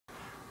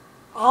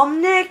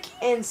Nick,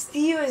 and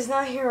Steve is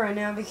not here right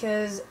now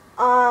because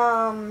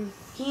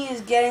he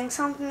is getting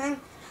something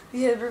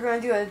because we're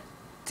gonna do a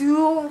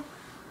dual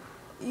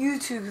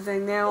YouTube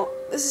thing. Now,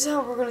 this is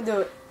how we're gonna do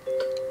it.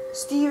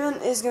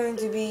 Steven is going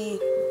to be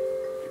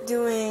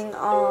doing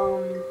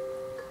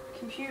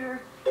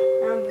computer,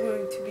 and I'm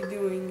going to be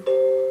doing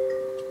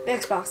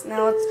Xbox.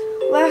 Now, it's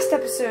last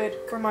episode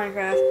for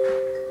Minecraft.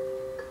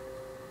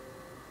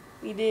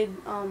 We did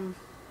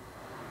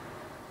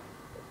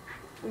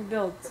we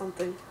built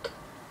something.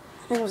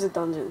 I think it was a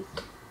dungeon.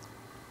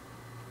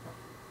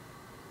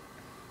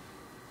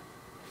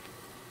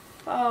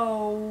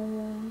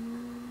 Oh.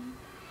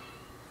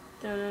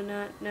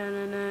 Da-na-na,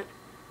 da-na-na.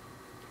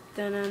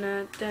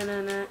 Da-na-na,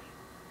 da-na-na.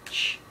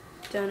 Shh.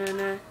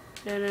 Da-na-na,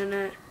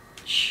 da-na-na.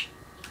 Shh.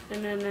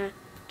 Da-na-na,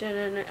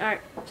 da-na-na.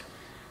 Alright.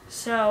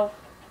 So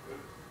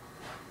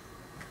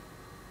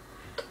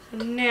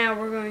now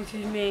we're going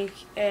to make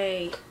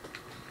a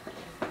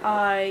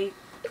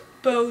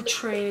bow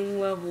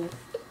training level.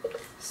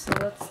 So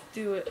let's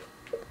do it.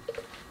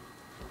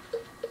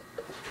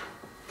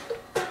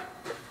 So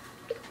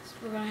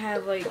we're gonna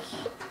have like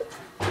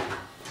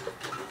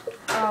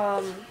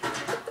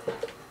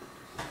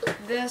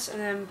this and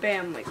then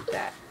bam, like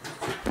that.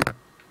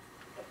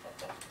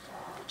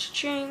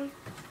 Cha-ching.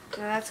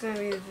 Now that's gonna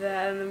be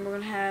that, and then we're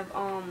gonna have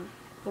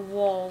the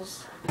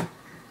walls.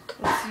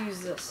 Let's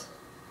use this.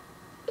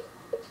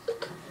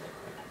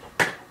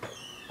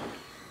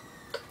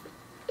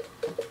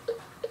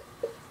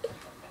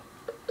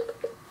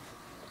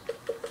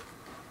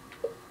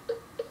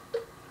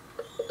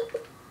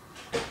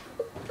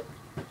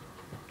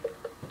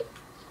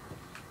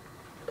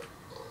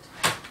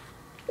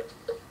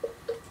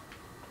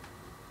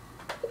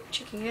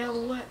 Chicken, get out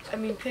of the way. I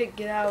mean, pig,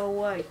 get out of the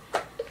way.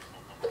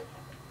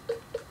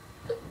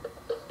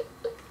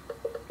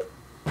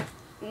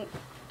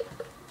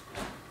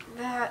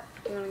 That,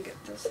 I'm gonna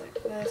get this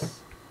like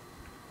this.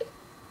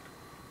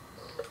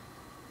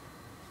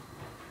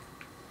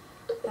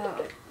 That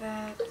like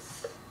that.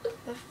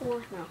 The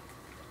four? No.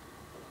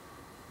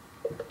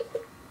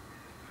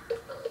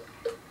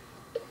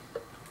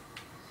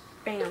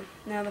 Bam.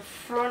 Now the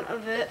front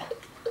of it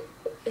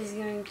is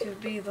going to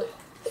be the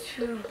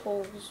two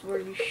holes where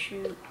you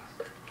shoot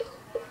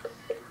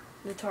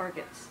the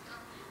targets.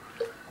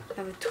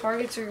 Now the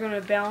targets are going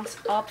to bounce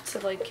up to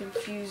like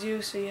confuse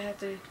you, so you have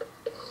to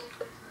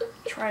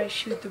try to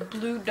shoot the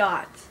blue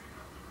dots.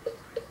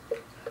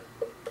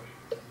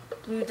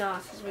 Blue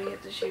dots is what you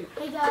have to shoot.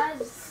 Hey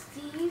guys,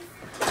 Steve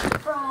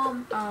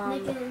from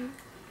Nick and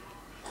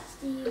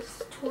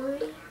Steve's Toy.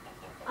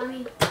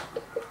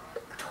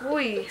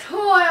 Toy.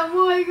 I'm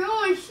like,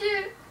 oh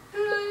shit.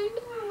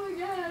 Oh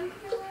my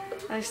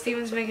god.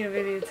 Steven's making a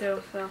video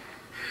too, so.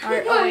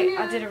 Alright, oh wait,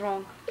 I did it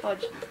wrong.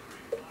 Fudge.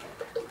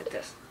 Like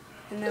this.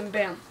 And then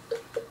bam.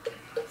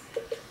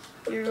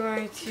 You're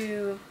going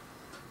to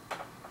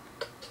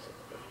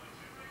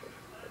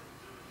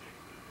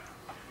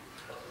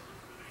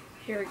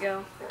here we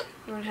go.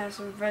 We're going to have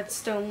some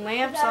redstone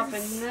lamps up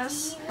in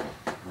this.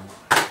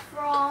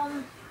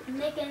 From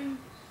Nick and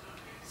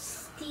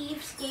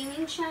Steve's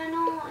gaming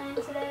channel, and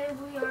today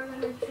we are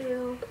going to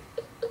do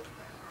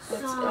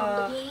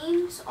some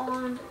games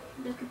on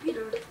the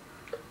computer.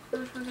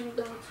 First we're going to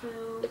go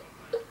to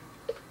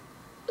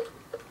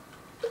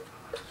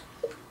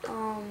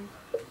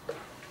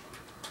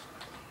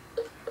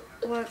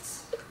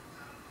let's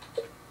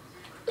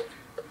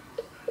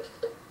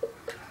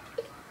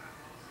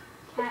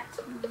Cat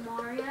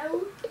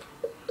Mario.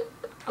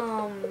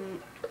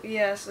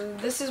 Yeah, so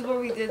this is what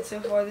we did so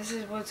far. This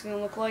is what it's gonna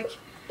look like.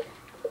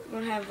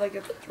 We're gonna have like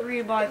a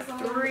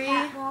 3x3.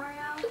 Cat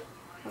Mario.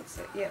 Let's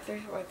see, yeah,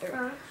 3x3.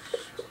 First.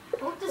 I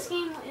hope this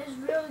game is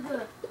really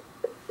good.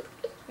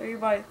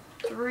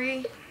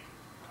 3x3.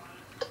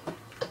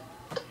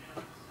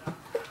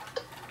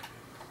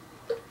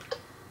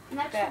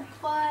 Next we'll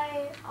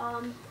play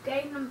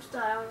Gangnam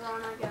Style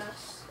Run, I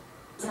guess.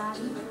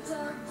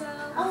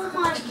 Oh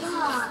my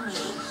gosh!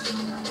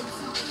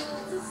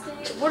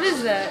 What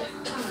is that?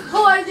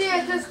 Oh, idea,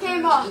 it just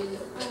came up.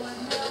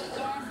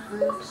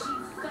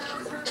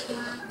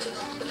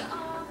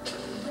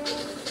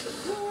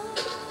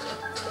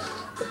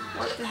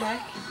 What the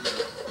heck?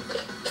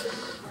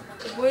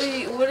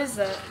 What is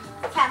that?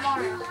 Cat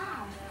Mario.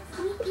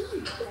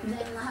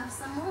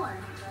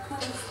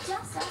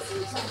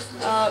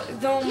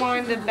 Don't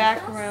mind the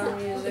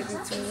background music.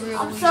 It's really.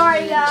 I'm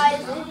sorry,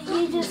 guys.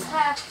 I just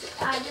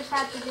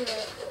have to do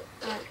it.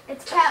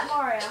 It's Cat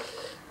Mario.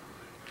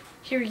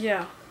 Here we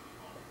go.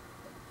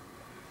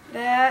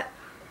 That,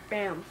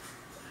 bam.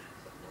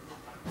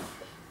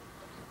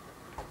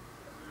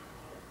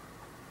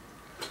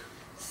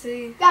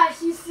 See?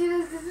 Guys, you see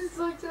this? This is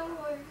so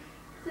cool.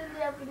 It's in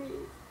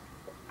Japanese.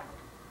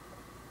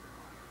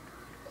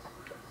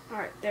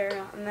 Alright,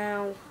 there.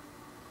 Now,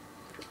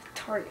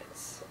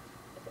 targets.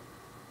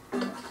 How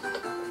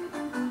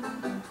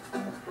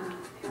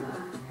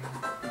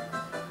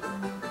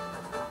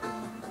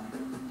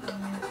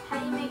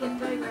do you make it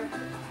bigger?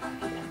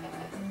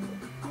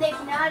 Nick,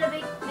 now to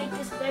make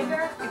this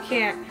bigger? You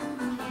can't.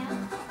 You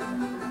can't?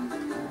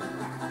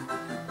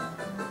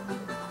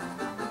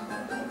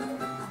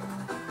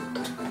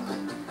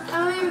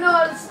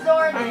 go to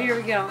start it. Here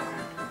we go.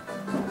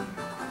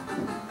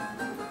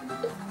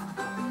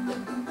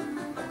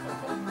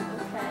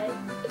 Okay.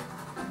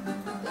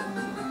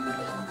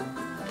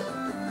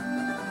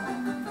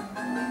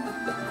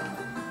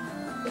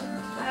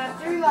 I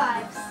have 3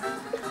 lives.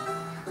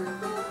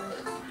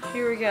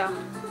 Here we go.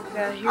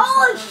 Yeah, here's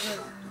Oh, some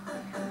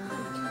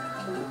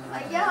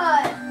my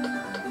God.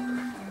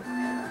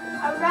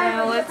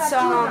 Now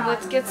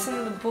let's get some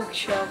of the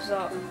bookshelves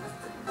up.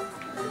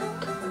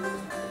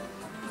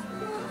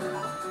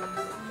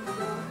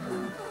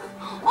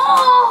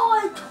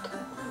 Oh!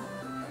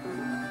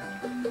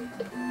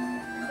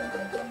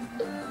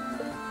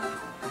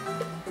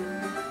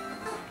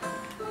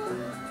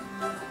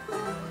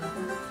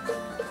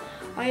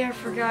 Oh yeah, I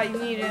forgot you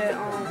need it. There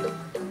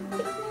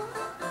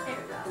we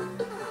go.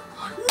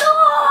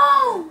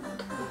 No!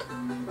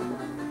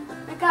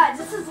 My God,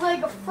 this is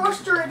like a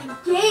frustrating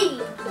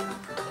game.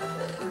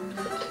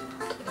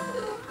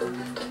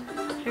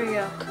 Here we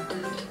go.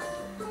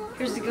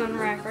 Here's the gun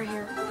rack right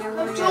here. Yeah, we're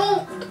gonna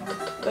Don't.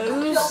 get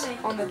booze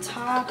on the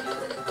top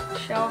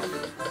shelf,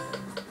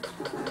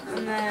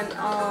 and then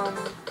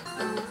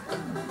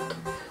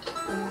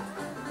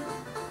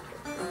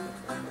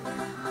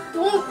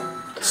Don't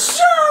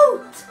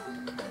shoot!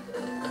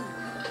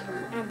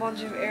 and a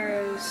bunch of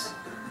arrows.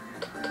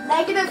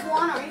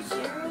 -1, are you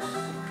serious?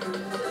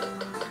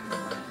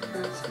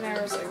 Some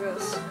arrows like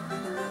this.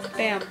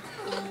 Bam.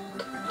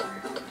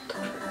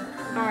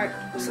 Alright,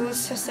 so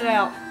let's test it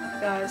out,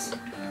 guys.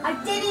 I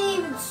didn't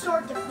even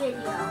start the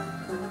video.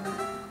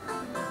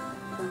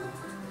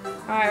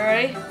 Alright,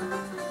 ready?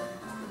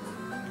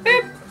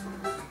 Beep!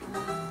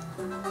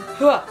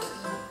 Huh!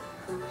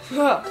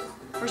 Huh!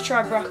 First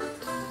try, bro.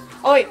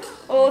 Oh wait,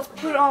 oh let's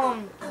put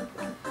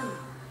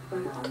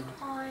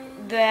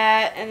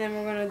that, and then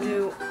we're gonna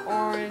do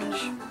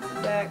orange,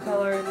 that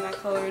color, and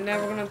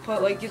then we're gonna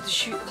put like get the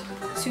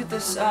suit the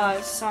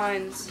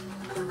signs.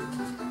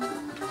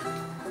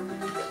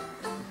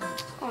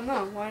 Oh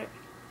no, why?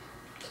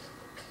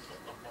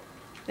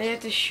 They have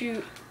to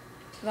shoot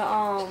the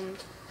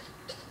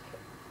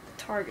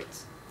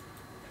targets,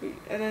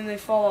 and then they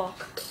fall off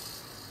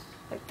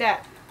like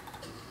that.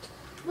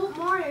 What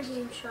Mario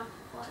game shall I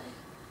play?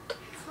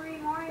 Free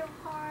Mario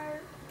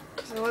Kart.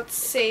 So let's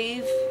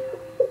save.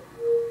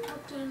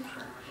 What game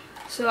shall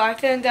So I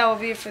think that will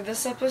be it for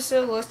this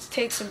episode. Let's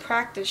take some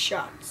practice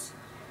shots.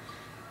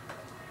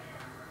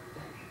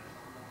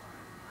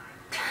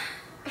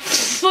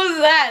 What's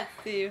that,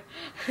 Steve?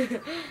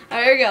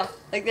 Alright, here we go.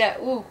 Like that.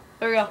 Ooh,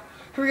 there we go.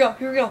 Here we go.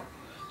 Here we go.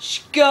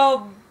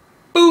 Shka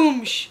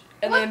boom sh,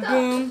 and then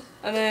boom,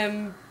 and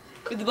then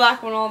with the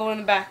black one all the way in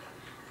the back.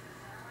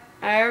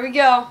 Alright, here we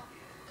go.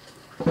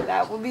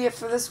 That will be it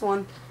for this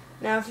one.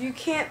 Now, if you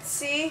can't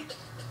see,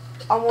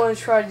 I want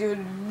to try to do it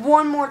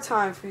one more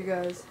time for you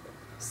guys.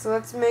 So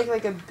let's make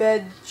like a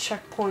bed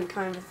checkpoint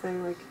kind of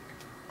thing, like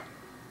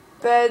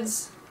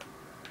beds.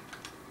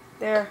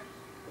 There.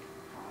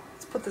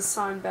 Let's put the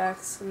sign back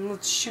and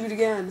let's shoot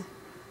again.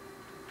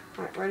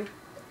 Alright, ready?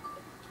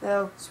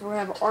 So we're gonna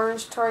have an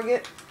orange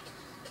target,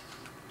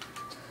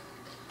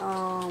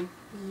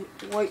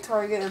 white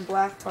target, and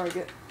black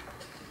target.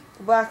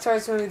 The black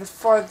target's gonna be the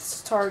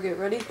farthest target.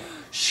 Ready?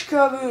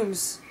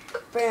 Shkabooms!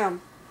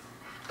 Bam!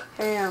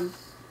 Bam!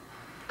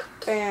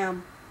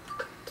 Bam!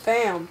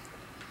 Bam!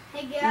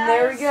 Hey guys, And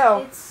there we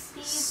go. It's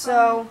Steve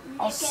So from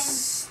I'll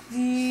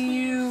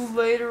see you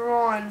later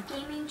on.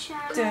 Gaming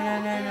channel,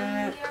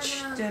 and we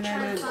are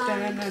gonna try to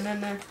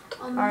find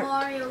a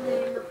Mario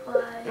game to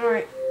play.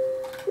 Alright.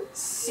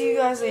 See you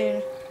guys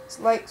later.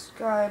 Like,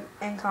 subscribe,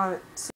 and comment.